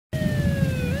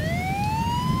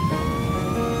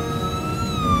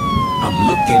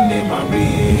looking in my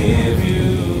rear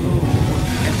view,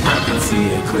 and I can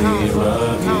see a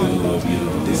clearer view of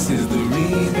you. This is the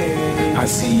remix. I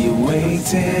see you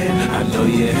waiting, I know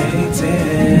you're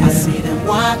hating. I see them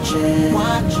watching,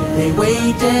 they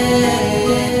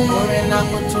waiting for an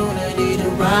opportunity to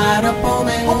ride up on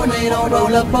me. Hoping they don't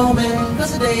roll up on me,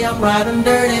 cause today I'm riding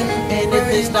dirty. And if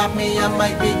they stop me, I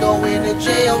might be going to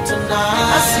jail tonight.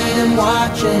 I see them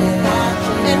watching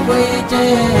and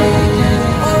waiting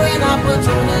for an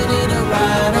opportunity to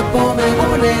ride up on me.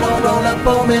 Hoping they don't roll up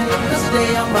on me, cause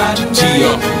today I'm riding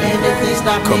dirty. And if they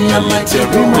stop me, I might be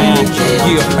going to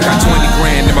jail tonight. I got 20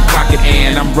 grand in my pocket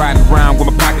and I'm riding around with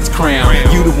my pockets crammed.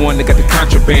 You the one that got the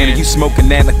contraband and you smoking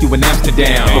that like you in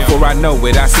Amsterdam. Before I know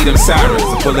it, I see them sirens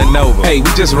pulling over. Hey, we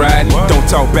just riding, don't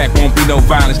talk back, won't be no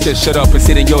violence. Just shut up and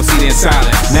sit in your seat in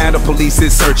silence. Now the police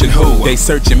is searching who? They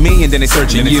searching me and then they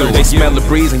searching you. They smell the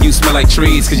breeze and you smell like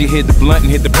trees, cause you hit the blunt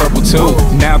and hit the purple too.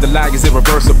 Now the lie is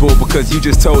irreversible because you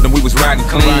just told them we was riding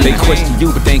clean. They question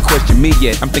you but they ain't question me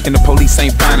yet. I'm thinking the police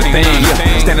ain't find a thing.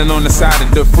 Standing on the side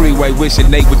of the freeway wishing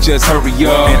they would just hurry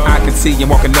up. And I can see him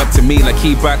walking up to me like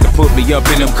he about to put me up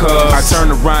in them cubs. I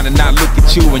turn around and I look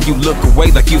at you and you look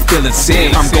away like you feeling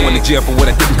sick. I'm going to jail for what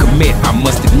I didn't commit. I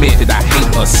must admit that I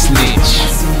hate a snitch. I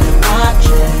see them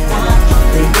watching,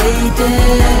 they waiting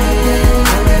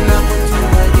for an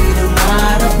opportunity to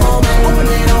ride up on me. Hoping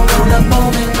they don't roll up on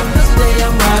me, cause today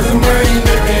I'm riding dirty.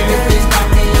 And if they stop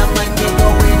me, I might be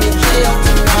going to jail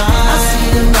tonight. I see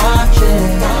them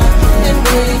watching and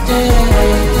waiting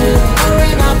for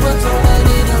an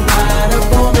opportunity to ride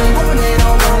up on me. Hoping they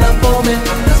don't roll up on me,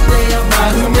 cause today I'm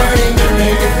riding dirty.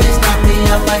 And if they stop me,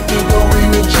 I might be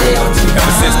going to jail tonight.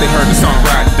 Ever since they heard the song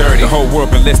Ridin' Dirty, the whole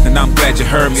world been listening, I'm glad you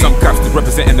heard me. Some cops that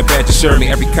representing the badge assured me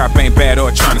every cop ain't bad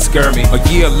or trying to scare me. A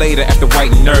year later, after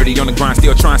white and nerdy, on the grind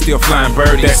still trying, still flying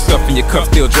birdies. That stuff in your cup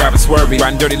still driving swervy,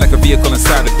 riding dirty like a vehicle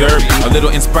inside a derby. A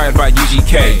little inspired by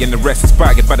UGK, and the rest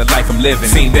inspired by the life I'm living.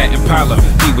 Seen that Impala,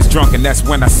 he was drunk and that's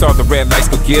when I saw the red lights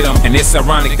go get him. And it's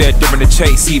ironic that during the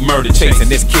chase, he murdered Chase and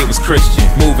this kid was Christian.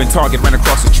 Moving target ran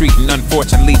across the street and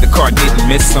unfortunately the car didn't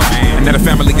miss him. And now the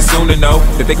family is soon to know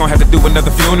that they gon' have to do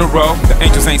another funeral. The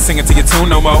angels ain't singing to your tune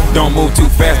no more. Don't move too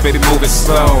fast, baby, move it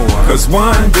slow. Cause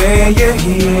one day you're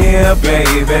here,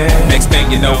 baby. Next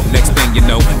thing you know,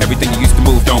 everything you used to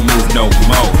move don't move no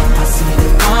more. I see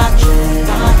them watching,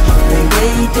 they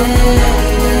waiting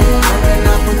for an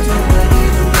opportunity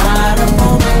to ride up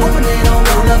on me. Hoping they don't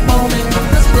roll up on me,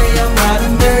 cause today I'm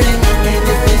riding dirty. And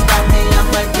if they stop me, I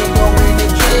might be going to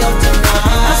jail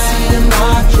tonight. I see them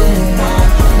watching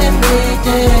and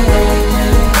waiting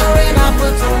for an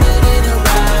opportunity to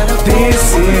ride up on me.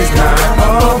 This is not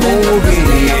a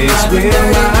movie, it's real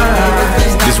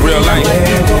life. This real life,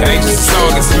 it ain't just a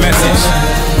song, it's a message.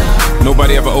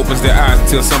 Nobody ever opens their eyes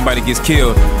until somebody gets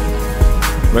killed.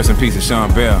 Rest in peace to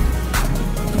Sean Bell,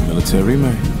 military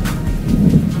man.